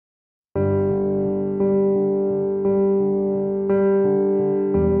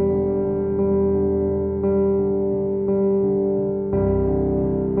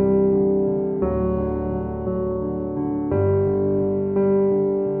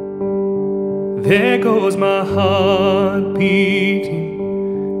There goes my heart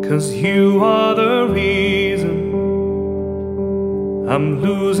beating, 'cause you are the reason I'm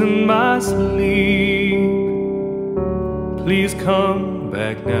losing my sleep. Please come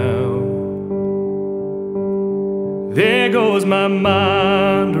back now. There goes my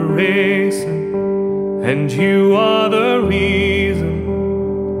mind racing, and you are the reason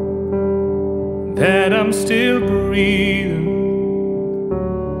that I'm still breathing.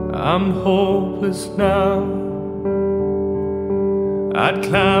 I'm hopeless now. I'd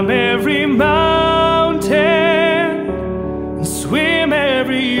climb every mountain and swim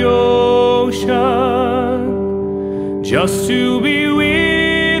every ocean just to be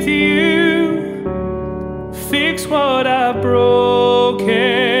with you, fix what I've broken.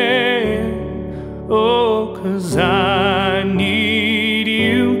 Oh, 'cause I need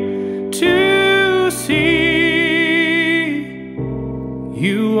you to see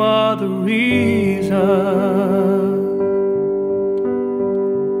you are the reason.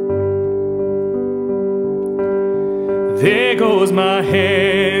 There goes my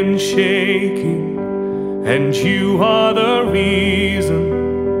hand shaking, and you are the reason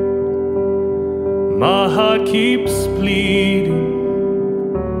my heart keeps bleeding.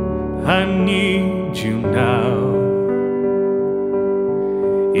 I need you now.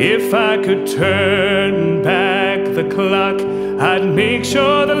 If I could turn back the clock, I'd make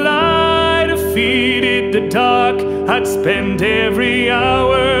sure the light defeated the dark. I'd spend every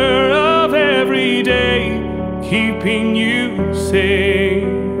hour of every day keeping you safe.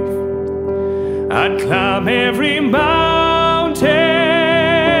 I'd climb every mountain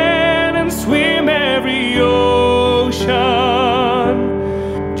and swim every ocean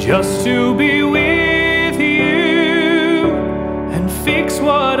just to be with you and fix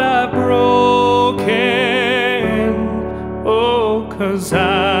what I've broken. Oh, 'cause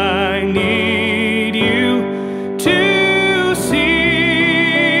I need you to see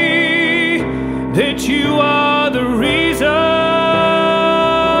that you are the reason.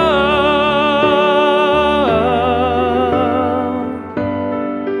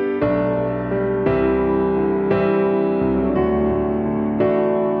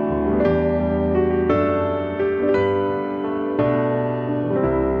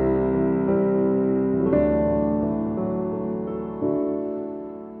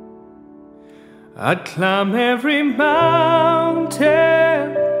 I'd climb every mountain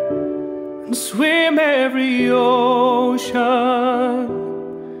and swim every ocean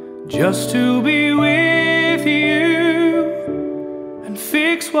just to be with you and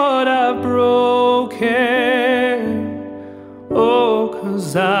fix what I've broken. Oh,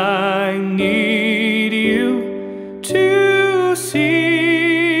 'cause I need you to see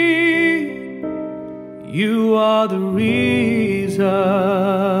you are the reason.